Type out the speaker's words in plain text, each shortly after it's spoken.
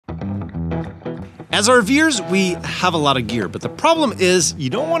As RVers, we have a lot of gear, but the problem is you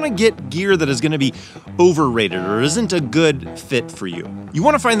don't want to get gear that is going to be overrated or isn't a good fit for you. You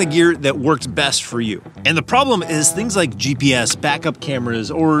want to find the gear that works best for you. And the problem is things like GPS, backup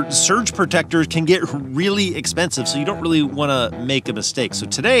cameras, or surge protectors can get really expensive, so you don't really want to make a mistake. So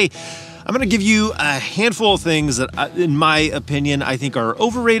today, I'm going to give you a handful of things that, in my opinion, I think are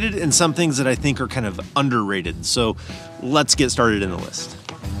overrated and some things that I think are kind of underrated. So let's get started in the list.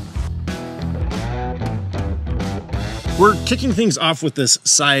 We're kicking things off with this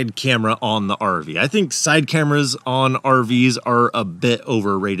side camera on the RV. I think side cameras on RVs are a bit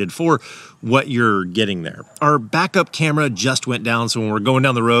overrated for what you're getting there. Our backup camera just went down, so when we're going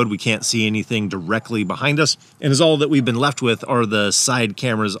down the road, we can't see anything directly behind us, and is all that we've been left with are the side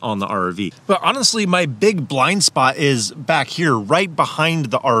cameras on the RV. But honestly, my big blind spot is back here, right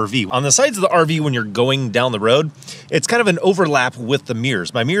behind the RV. On the sides of the RV, when you're going down the road, it's kind of an overlap with the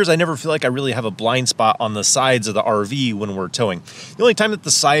mirrors. My mirrors, I never feel like I really have a blind spot on the sides of the RV when we're towing. The only time that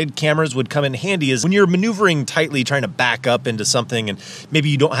the side cameras would come in handy is when you're maneuvering tightly, trying to back up into something, and maybe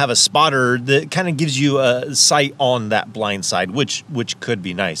you don't have a spotter that kind of gives you a sight on that blind side, which could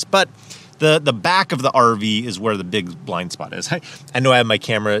be nice. But the back of the RV is where the big blind spot is. I know I have my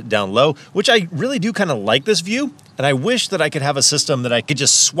camera down low, which I really do kind of like this view, and I wish that I could have a system that I could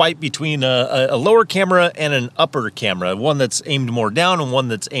just swipe between a lower camera and an upper camera, one that's aimed more down and one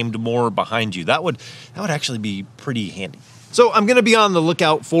that's aimed more behind you. That would actually be pretty handy. So I'm going to be on the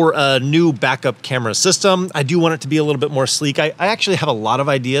lookout for a new backup camera system. I do want it to be a little bit more sleek. I actually have a lot of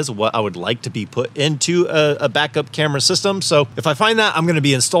ideas of what I would like to be put into a backup camera system. So if I find that, I'm going to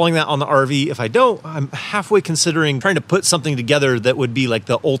be installing that on the RV. If I don't, I'm halfway considering trying to put something together that would be like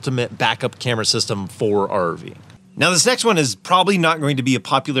the ultimate backup camera system for RV. Now, this next one is probably not going to be a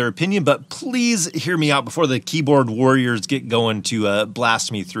popular opinion, but please hear me out before the keyboard warriors get going to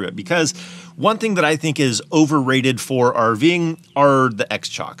blast me through it, because one thing that I think is overrated for RVing are the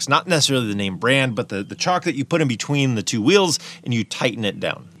X-Chocks. Not necessarily the name brand, but the chock that you put in between the two wheels and you tighten it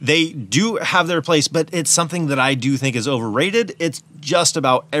down. They do have their place, but it's something that I do think is overrated. It's just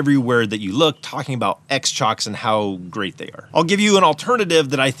about everywhere that you look, talking about X-Chocks and how great they are. I'll give you an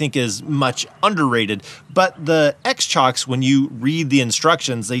alternative that I think is much underrated, but the X-Chocks, when you read the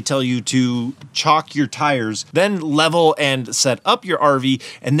instructions, they tell you to chock your tires, then level and set up your RV,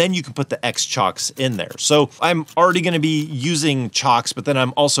 and then you can put the X-Chocks in there. So I'm already going to be using chocks, but then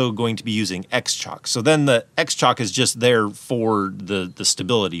I'm also going to be using X-Chocks. So then the X-Chock is just there for the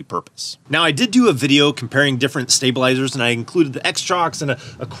stability purpose. Now, I did do a video comparing different stabilizers, and I included the X-Chocks and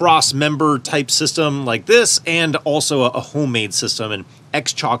a cross-member type system like this, and also a homemade system, and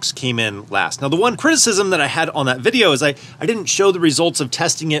X-Chocks came in last. Now, the one criticism that I had on that video is I didn't show the results of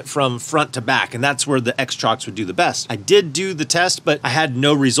testing it from front to back, and that's where the X-Chocks would do the best. I did do the test, but I had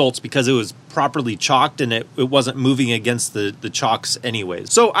no results because it was properly chocked and it wasn't moving against the chocks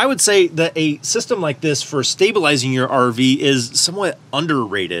anyways. So I would say that a system like this for stabilizing your RV is somewhat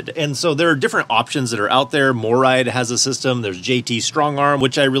underrated. And so there are different options that are out there. MORryde has a system. There's JT Strong Arm,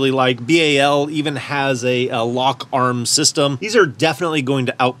 which I really like. BAL even has a lock arm system. These are definitely going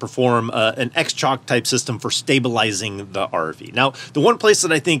to outperform an X-Chock type system for stabilizing the RV. Now, the one place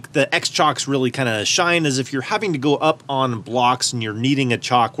that I think the X-Chocks really kind of shine is if you're having to go up on blocks and you're needing a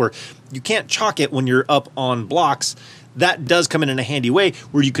chock where you can't chock it when you're up on blocks. That does come in a handy way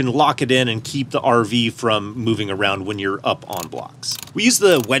where you can lock it in and keep the RV from moving around when you're up on blocks. We use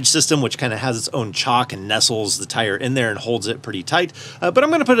the wedge system, which kind of has its own chock and nestles the tire in there and holds it pretty tight. But I'm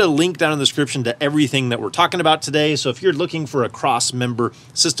going to put a link down in the description to everything that we're talking about today. So if you're looking for a cross-member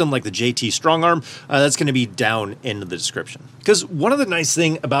system like the JT Strong Arm, that's going to be down in the description. Because one of the nice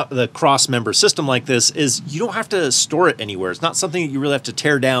things about the cross-member system like this is you don't have to store it anywhere. It's not something that you really have to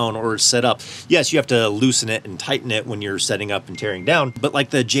tear down or set up. Yes, you have to loosen it and tighten it when you're setting up and tearing down, but like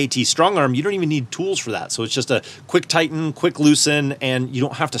the JT Strong Arm, you don't even need tools for that. So it's just a quick tighten, quick loosen, and you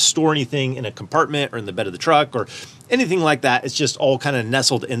don't have to store anything in a compartment or in the bed of the truck or anything like that. It's just all kind of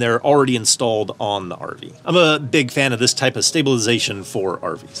nestled in there, already installed on the RV. I'm a big fan of this type of stabilization for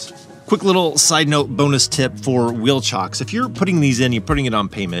RVs. Quick little side note bonus tip for wheel chocks. If you're putting these in, you're putting it on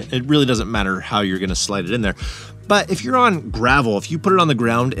pavement, it really doesn't matter how you're going to slide it in there. But if you're on gravel, if you put it on the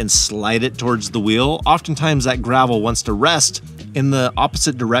ground and slide it towards the wheel, oftentimes that gravel wants to rest in the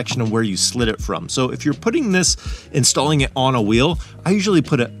opposite direction of where you slid it from. So if you're putting this, installing it on a wheel, I usually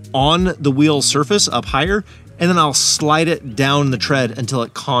put it on the wheel surface up higher, and then I'll slide it down the tread until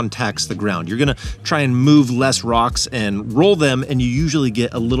it contacts the ground. You're gonna try and move less rocks and roll them, and you usually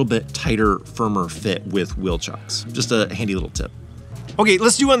get a little bit tighter, firmer fit with wheel chocks. Just a handy little tip. Okay,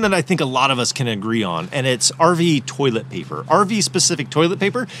 let's do one that I think a lot of us can agree on, and it's RV toilet paper. RV-specific toilet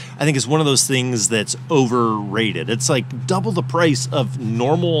paper, I think, is one of those things that's overrated. It's like double the price of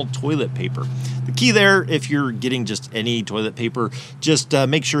normal toilet paper. The key there, if you're getting just any toilet paper, just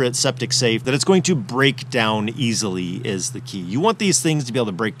make sure it's septic safe, that it's going to break down easily is the key. You want these things to be able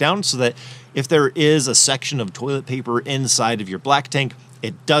to break down so that if there is a section of toilet paper inside of your black tank,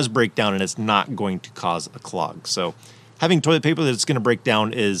 it does break down and it's not going to cause a clog. So having toilet paper that's going to break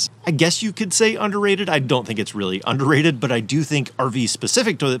down is, I guess you could say, underrated. I don't think it's really underrated, but I do think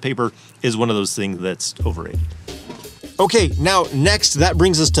RV-specific toilet paper is one of those things that's overrated. Okay, now next, that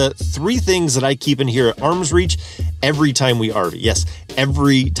brings us to 3 things that I keep in here at arm's reach every time we RV. Yes,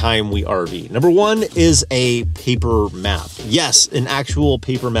 every time we RV. Number 1 is a paper map. Yes, an actual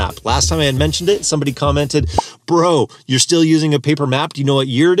paper map. Last time I had mentioned it, somebody commented, "Bro, you're still using a paper map? Do you know what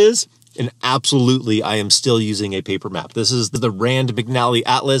year it is?" And absolutely, I am still using a paper map. This is the Rand McNally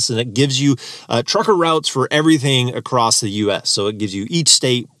Atlas, and it gives you trucker routes for everything across the U.S. So it gives you each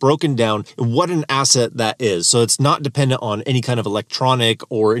state broken down, and what an asset that is. So it's not dependent on any kind of electronic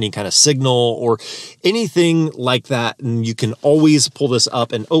or any kind of signal or anything like that. And you can always pull this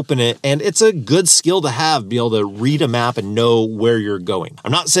up and open it. And it's a good skill to have, be able to read a map and know where you're going.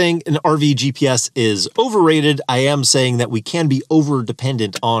 I'm not saying an RV GPS is overrated. I am saying that we can be over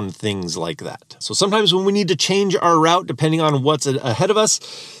dependent on things like that. So sometimes when we need to change our route, depending on what's ahead of us,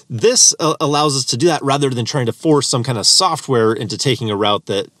 this allows us to do that rather than trying to force some kind of software into taking a route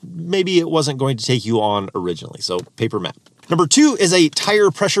that maybe it wasn't going to take you on originally. So paper map. Number 2 is a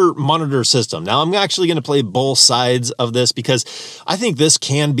tire pressure monitor system. Now, I'm actually going to play both sides of this because I think this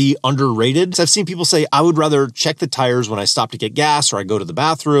can be underrated. I've seen people say, I would rather check the tires when I stop to get gas or I go to the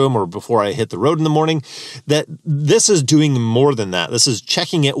bathroom or before I hit the road in the morning. That this is doing more than that. This is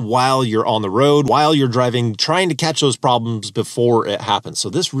checking it while you're on the road, while you're driving, trying to catch those problems before it happens. So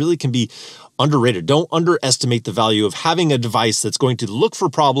this really can be underrated. Don't underestimate the value of having a device that's going to look for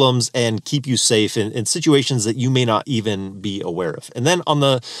problems and keep you safe in situations that you may not even be aware of. And then on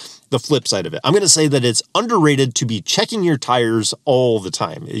the flip side of it, I'm going to say that it's underrated to be checking your tires all the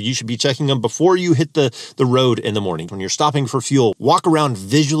time. You should be checking them before you hit the road in the morning. When you're stopping for fuel, walk around,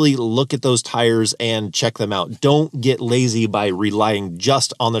 visually look at those tires and check them out. Don't get lazy by relying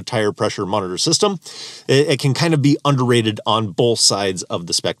just on the tire pressure monitor system. It can kind of be underrated on both sides of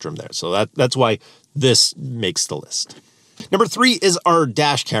the spectrum there. So that's why this makes the list. Number 3 is our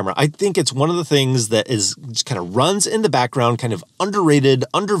dash camera. I think it's one of the things that is just kind of runs in the background, kind of underrated,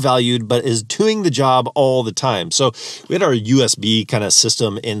 undervalued, but is doing the job all the time. So we had our USB kind of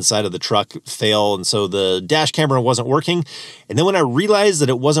system inside of the truck fail, and so the dash camera wasn't working. And then when I realized that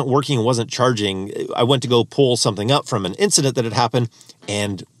it wasn't working and wasn't charging, I went to go pull something up from an incident that had happened,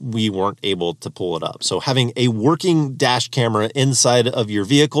 and we weren't able to pull it up. So having a working dash camera inside of your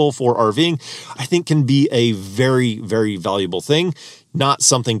vehicle for RVing, I think can be a very, very valuable thing, not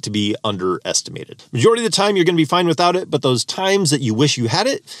something to be underestimated. Majority of the time, you're going to be fine without it, but those times that you wish you had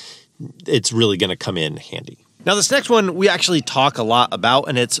it, it's really going to come in handy. Now, this next one we actually talk a lot about,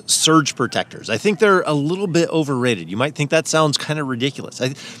 and it's surge protectors. I think they're a little bit overrated. You might think that sounds kind of ridiculous. I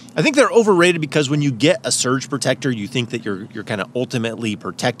think they're overrated because when you get a surge protector, you think that you're kind of ultimately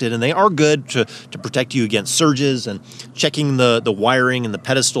protected, and they are good to protect you against surges and checking the wiring and the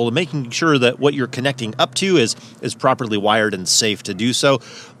pedestal and making sure that what you're connecting up to is properly wired and safe to do so.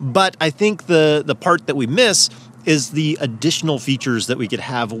 But I think the part that we miss is the additional features that we could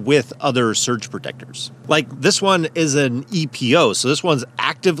have with other surge protectors. Like this one is an EPO, so this one's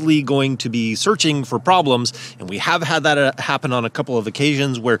actively going to be searching for problems, and we have had that happen on a couple of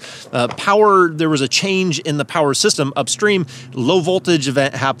occasions where there was a change in the power system upstream, low voltage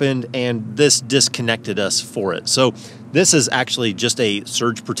event happened, and this disconnected us for it. So this is actually just a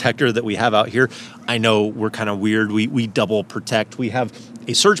surge protector that we have out here. I know we're kind of weird. We double protect. We have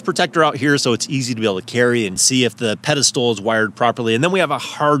a surge protector out here, so it's easy to be able to carry and see if the pedestal is wired properly. And then we have a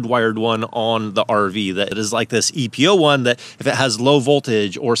hardwired one on the RV that is like this EPO one that if it has low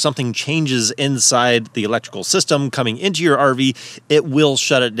voltage or something changes inside the electrical system coming into your RV, it will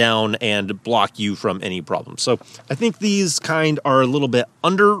shut it down and block you from any problem. So I think these kind are a little bit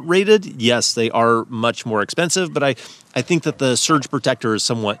underrated. Yes, they are much more expensive, but I think that the surge protector is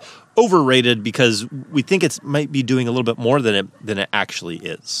somewhat overrated because we think it might be doing a little bit more than it actually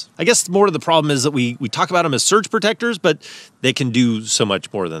is. I guess more of the problem is that we talk about them as surge protectors, but they can do so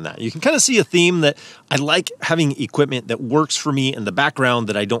much more than that. You can kind of see a theme that I like having equipment that works for me in the background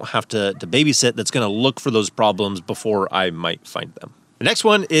that I don't have to babysit, that's going to look for those problems before I might find them. The next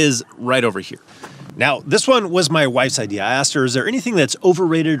one is right over here. Now, this one was my wife's idea. I asked her, is there anything that's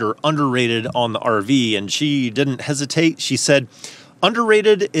overrated or underrated on the RV? And she didn't hesitate. She said,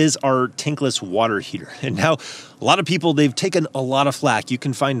 Underrated is our tankless water heater. And now a lot of people, they've taken a lot of flack. You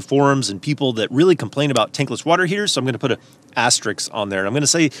can find forums and people that really complain about tankless water heaters. So I'm going to put an asterisk on there. And I'm going to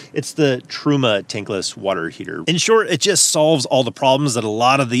say it's the Truma tankless water heater. In short, it just solves all the problems that a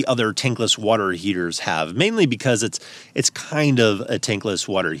lot of the other tankless water heaters have, mainly because it's kind of a tankless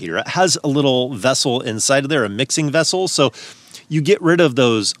water heater. It has a little vessel inside of there, a mixing vessel. So you get rid of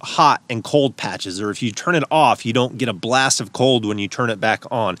those hot and cold patches, or if you turn it off, you don't get a blast of cold when you turn it back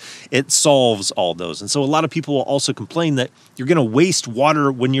on. It solves all those. And so a lot of people will also complain that you're going to waste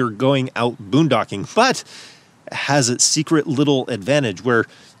water when you're going out boondocking, but it has its secret little advantage where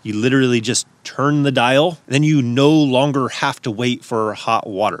you literally just turn the dial, then you no longer have to wait for hot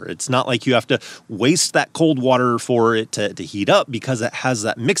water. It's not like you have to waste that cold water for it to heat up, because it has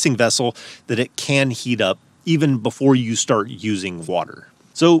that mixing vessel that it can heat up even before you start using water.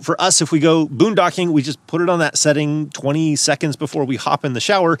 So for us, if we go boondocking, we just put it on that setting 20 seconds before we hop in the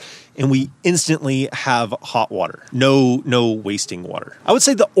shower, and we instantly have hot water. No wasting water. I would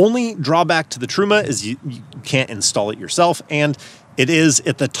say the only drawback to the Truma is you can't install it yourself, and it is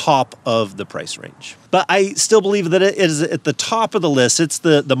at the top of the price range. But I still believe that it is at the top of the list. It's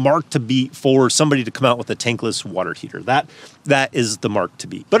the mark to beat for somebody to come out with a tankless water heater. That is the mark to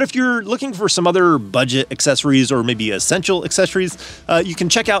beat. But if you're looking for some other budget accessories or maybe essential accessories, you can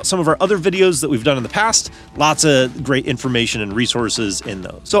check out some of our other videos that we've done in the past. Lots of great information and resources in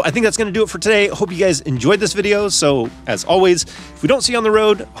those. So I think that's going to do it for today. Hope you guys enjoyed this video. So as always, if we don't see you on the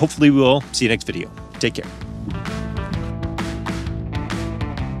road, hopefully we'll see you next video. Take care.